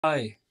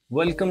Hi,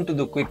 welcome to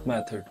the quick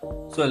method.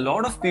 So a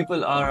lot of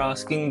people are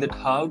asking that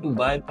how to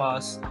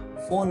bypass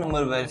phone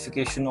number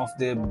verification of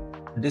their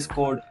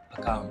Discord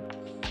account.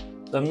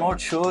 So I'm not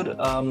sure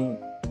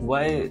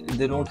why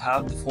they don't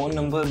have the phone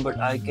number, but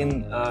I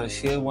can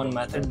share one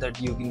method that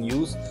you can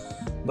use.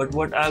 But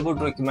what I would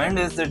recommend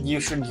is that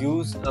you should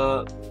use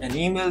an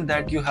email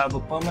that you have a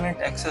permanent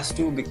access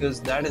to,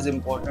 because that is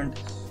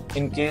important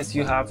in case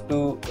you have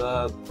to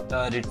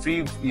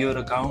retrieve your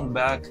account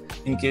back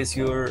in case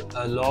you're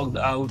logged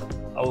out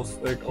of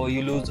it or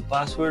you lose the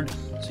password.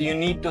 So you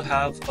need to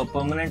have a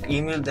permanent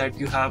email that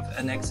you have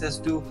an access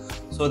to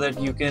so that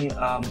you can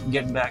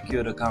get back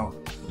your account.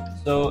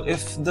 So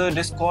if the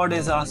Discord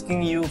is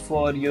asking you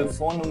for your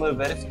phone number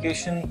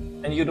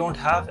verification and you don't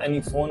have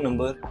any phone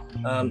number,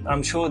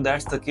 I'm sure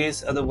that's the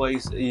case,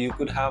 otherwise you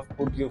could have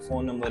put your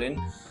phone number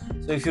in.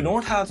 So if you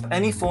don't have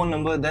any phone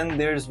number, then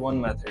there's one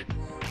method.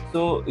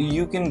 So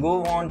you can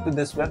go on to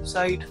this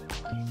website,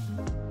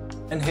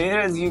 and here,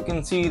 as you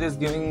can see, it is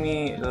giving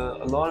me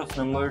a lot of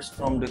numbers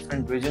from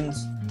different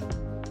regions.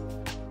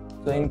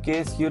 So in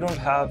case you don't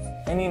have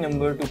any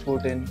number to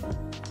put in,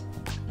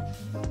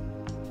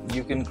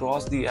 you can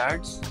cross the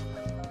ads.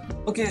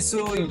 Okay,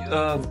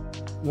 so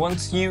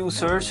once you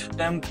search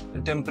temp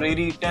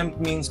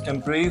means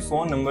temporary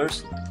phone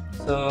numbers,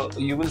 so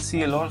you will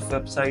see a lot of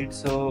websites.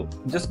 So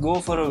just go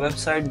for a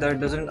website that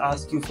doesn't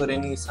ask you for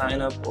any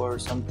sign up or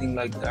something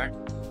like that.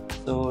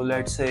 So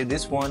let's say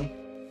this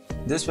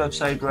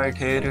website right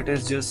here, it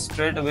is just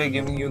straight away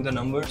giving you the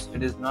numbers.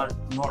 It is not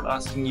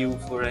asking you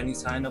for any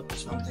sign up or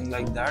something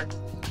like that.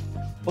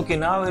 Okay,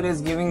 now it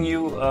is giving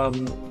you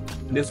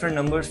different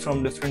numbers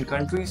from different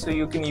countries, so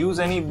you can use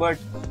any, but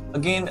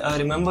again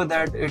remember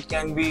that it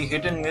can be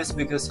hit and miss,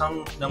 because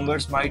some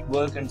numbers might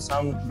work and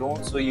some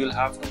don't. So you'll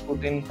have to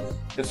put in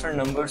different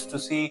numbers to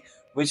see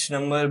which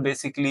number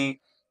basically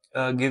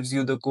gives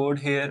you the code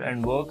here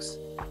and works.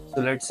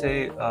 So let's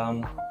say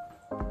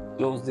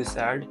close this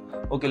ad.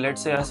 Okay,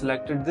 let's say I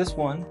selected this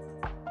one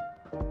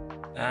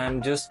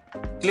and just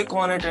click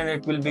on it and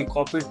it will be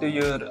copied to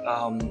your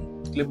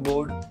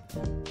clipboard.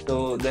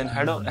 So then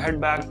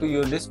head back to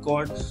your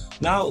Discord.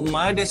 Now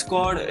my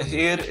Discord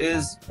here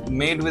is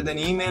made with an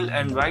email,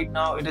 and right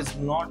now it is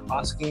not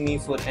asking me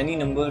for any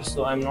number.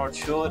 So I'm not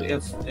sure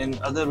if in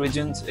other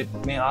regions it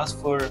may ask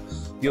for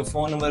your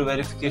phone number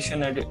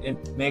verification and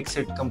it makes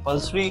it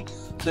compulsory.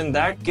 So in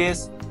that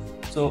case,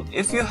 so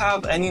if you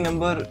have any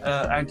number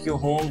at your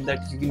home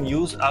that you can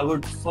use, I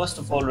would first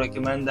of all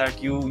recommend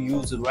that you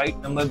use the right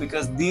number,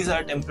 because these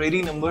are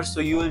temporary numbers, so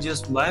you will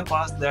just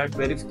bypass that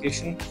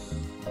verification.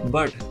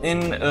 But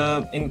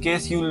in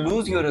case you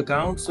lose your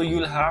account, so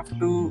you'll have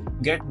to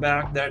get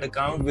back that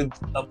account with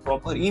a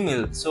proper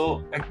email.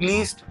 So at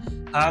least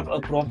have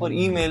a proper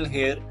email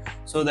here,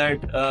 so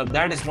that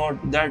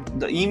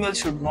the email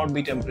should not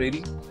be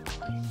temporary,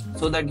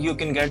 so that you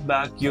can get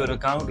back your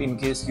account in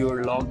case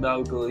you're logged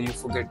out or you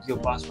forget your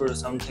password or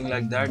something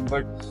like that.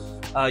 But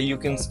you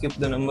can skip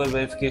the number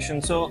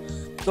verification. So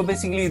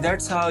basically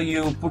that's how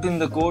you put in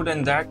the code,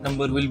 and that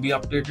number will be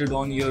updated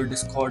on your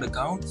Discord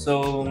account.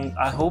 So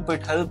I hope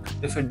it helped.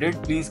 If it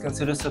did, please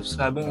consider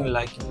subscribing and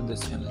liking to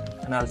this channel,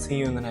 and I'll see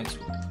you in the next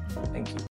one. Thank you.